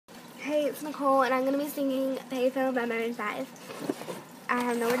it's Nicole, and I'm going to be singing Payphone by Maroon 5. I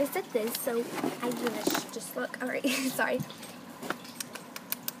have nowhere to set this, so I just look. Alright, sorry.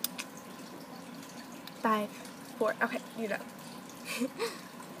 5, 4, okay, you know.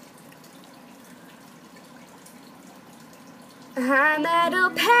 I'm at a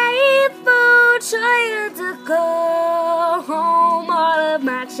payphone trying to call home all of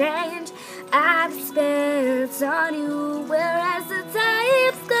my change I've spent on you. Whereas the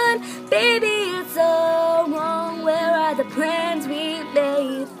time's gone, baby, it's all wrong. Where are the plans we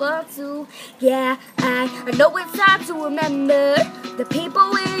made for two? Yeah, I know it's hard to remember the people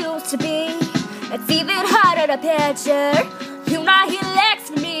we used to be. It's even harder to picture you not here next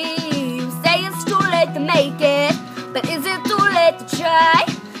to me. You say it's too late to make it, but is it too late to try?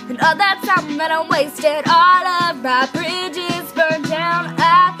 And all that time that I wasted, all of my bridges burned down.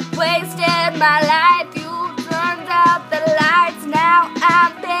 I wasted my life. You turned out the lights. Now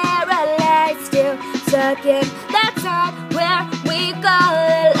I'm paralyzed, still stuck in that time where we call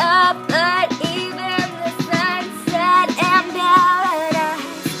it love. But even the sunset and paradise,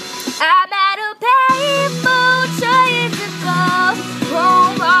 I'm at a payphone trying to call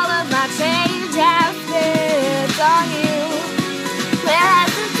home all of my change I've spent on you.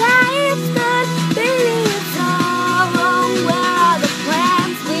 Whereas the time's gone, baby, it's all wrong. Where are the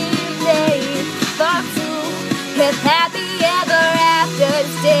plans we made for two? If happy ever after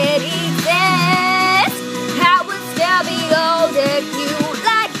did exist, I would still be holding you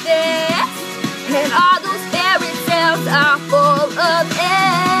like this. And all those fairy tales are full of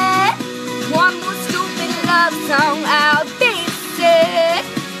it. One more stupid love song, I'll be sick.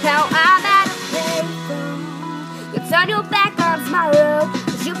 Now I'm at a payphone. You turn your back on tomorrow,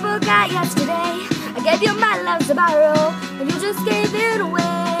 'cause you forgot yesterday. I gave you my love to borrow, and you just gave it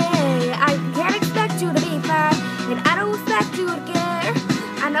away. I can't expect you to be fine, and I don't expect you to care.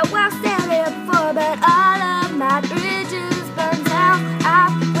 I know I've said it before, but all of my bridges burned down.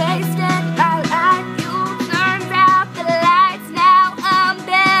 I've wasted my life. You turned out the lights. Now I'm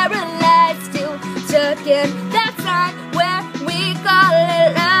paralyzed, still stuck in that time where we call it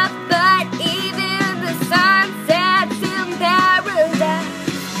love. But even the sun sets in paradise.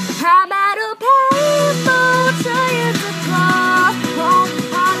 I'm at a payphone trying to call home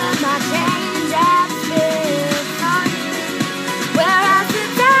all of my change I've spent on you. Whereas the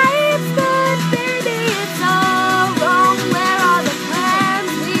time's gone, baby, it's all wrong. Where are the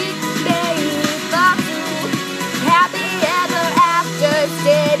plans we made for two? Happy ever after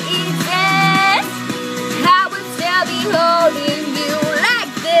did exist, I would still be holding you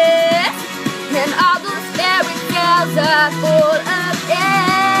like this. And all those fairy tales are full of